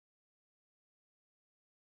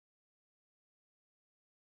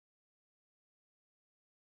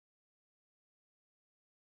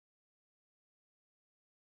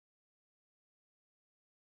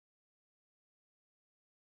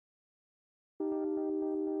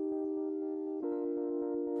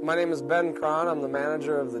My name is Ben Cron. I'm the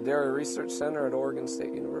manager of the Dairy Research Center at Oregon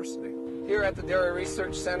State University. Here at the Dairy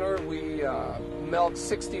Research Center, we milk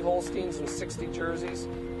 60 Holsteins and 60 Jerseys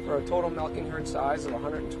for a total milking herd size of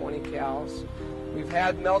 120 cows. We've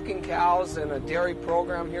had milking cows in a dairy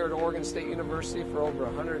program here at Oregon State University for over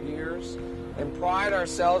 100 years and pride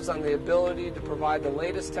ourselves on the ability to provide the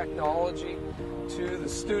latest technology to the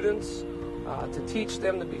students to teach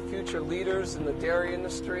them to be future leaders in the dairy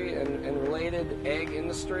industry and related ag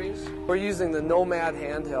industries. We're using the Nomad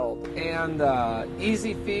handheld and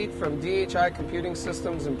Easy Feed from DHI-Computing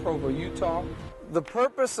systems in Provo, Utah. The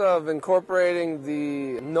purpose of incorporating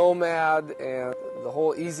the Nomad and the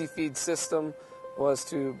whole Easy Feed system was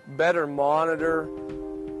to better monitor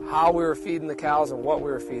how we were feeding the cows and what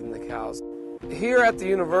we were feeding the cows. Here at the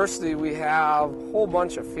university, we have a whole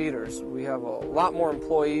bunch of feeders. We have a lot more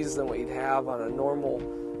employees than we'd have on a normal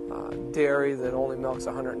dairy that only milks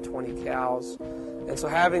 120 cows. And so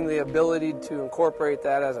having the ability to incorporate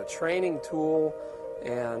that as a training tool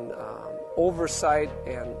and oversight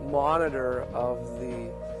and monitor of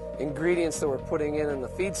the ingredients that we're putting in and the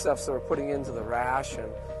feedstuffs that we're putting into the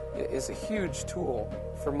ration is a huge tool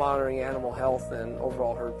for monitoring animal health and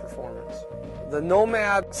overall herd performance. The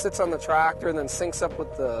Nomad sits on the tractor and then syncs up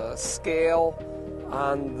with the scale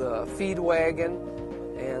on the feed wagon,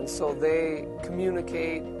 and so they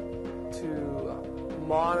communicate to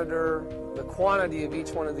monitor the quantity of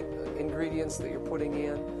each one of the ingredients that you're putting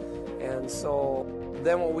in. And so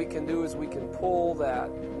then what we can do is we can pull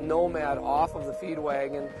that Nomad off of the feed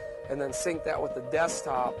wagon and then sync that with the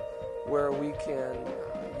desktop, where we can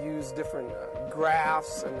use different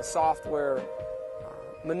graphs, and the software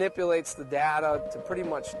manipulates the data to pretty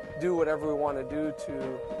much do whatever we want to do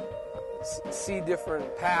to see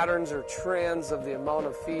different patterns or trends of the amount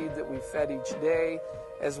of feed that we fed each day,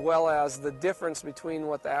 as well as the difference between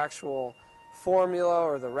what the actual formula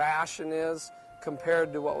or the ration is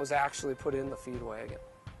compared to what was actually put in the feed wagon.